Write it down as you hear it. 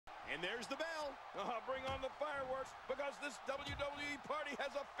And there's the bell. Bring on the fireworks, because this WWE party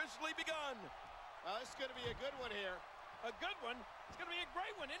has officially begun. This is going to be a good one here. A good one? It's going to be a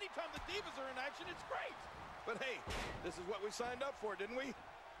great one. Anytime the Divas are in action, it's great. But hey, this is what we signed up for, didn't we?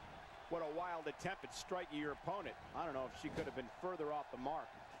 What a wild attempt at striking your opponent. I don't know if she could have been further off the mark.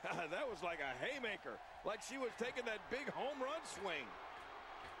 That was like a haymaker, like she was taking that big home run swing.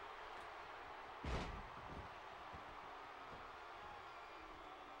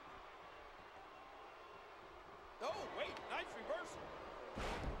 Oh, wait, nice reversal.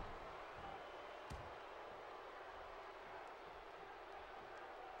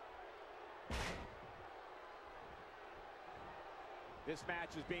 This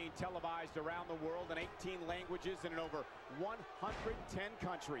match is being televised around the world in 18 languages and in over 110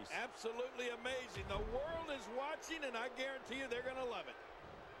 countries. Absolutely amazing. The world is watching, and I guarantee you they're going to love it.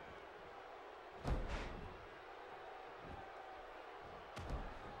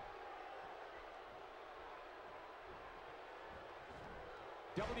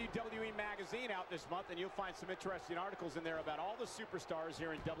 WWE Magazine out this month, and you'll find some interesting articles in there about all the superstars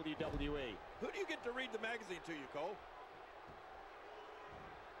here in WWE. Who do you get to read the magazine to you, Cole?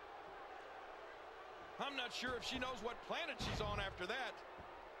 I'm not sure if she knows what planet she's on after that.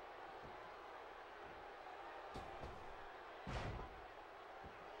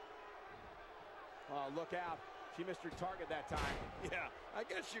 Oh, look out. She missed her target that time. Yeah, I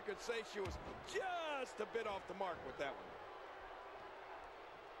guess you could say she was just a bit off the mark with that one.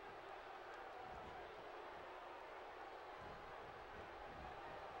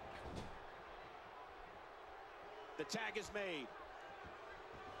 The tag is made.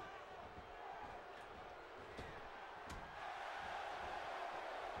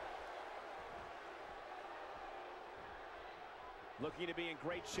 Looking to be in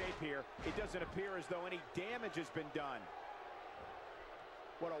great shape here. It doesn't appear as though any damage has been done.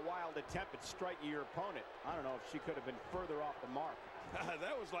 What a wild attempt at striking your opponent. I don't know if she could have been further off the mark.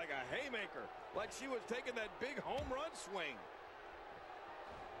 That was like a haymaker, like she was taking that big home run swing.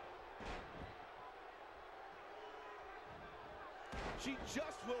 She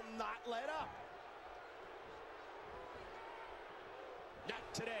just will not let up.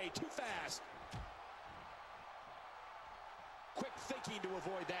 Not today, too fast. Quick thinking to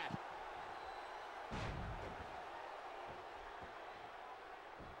avoid that.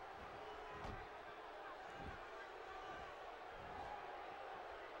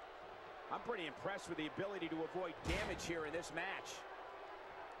 I'm pretty impressed with the ability to avoid damage here in this match.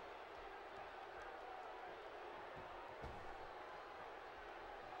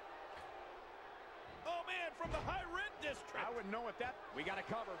 Oh, man, from the high rent district. I wouldn't know what that... We got to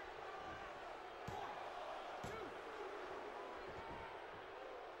cover.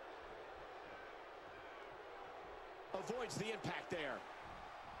 Avoids the impact there.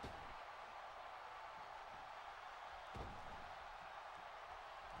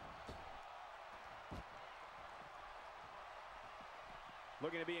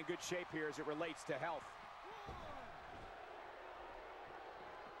 Looking to be in good shape here as it relates to health.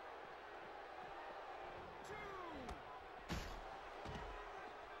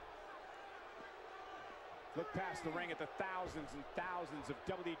 Look past the ring at the thousands and thousands of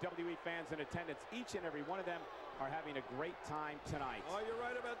WWE fans in attendance. Each and every one of them are having a great time tonight. Oh, you're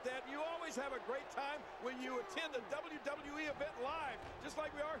right about that. You always have a great time when you attend a WWE event live, just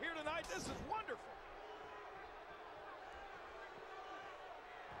like we are here tonight. This is wonderful.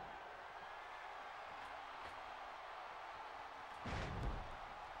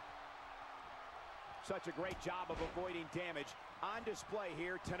 Such a great job of avoiding damage on display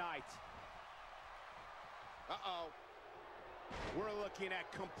here tonight. Uh-oh. We're looking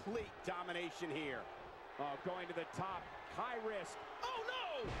at complete domination here. Oh, going to the top, high risk. Oh,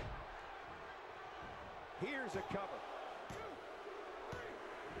 no! Here's a cover.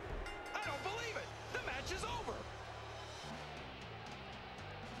 I don't believe it. The match is over.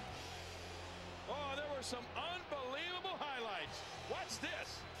 Oh, there were some unbelievable highlights. Watch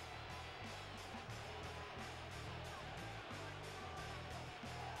this.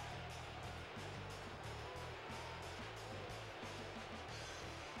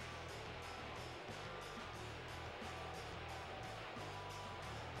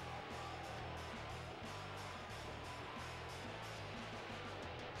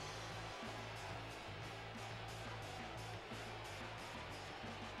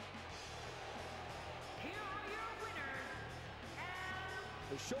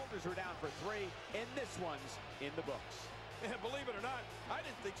 The shoulders are down for 3, and this one's in the books. And believe it or not, I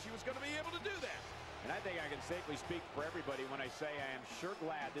didn't think she was going to be able to do that. And I think I can safely speak for everybody when I say I am sure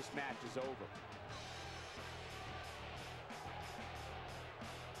glad this match is over.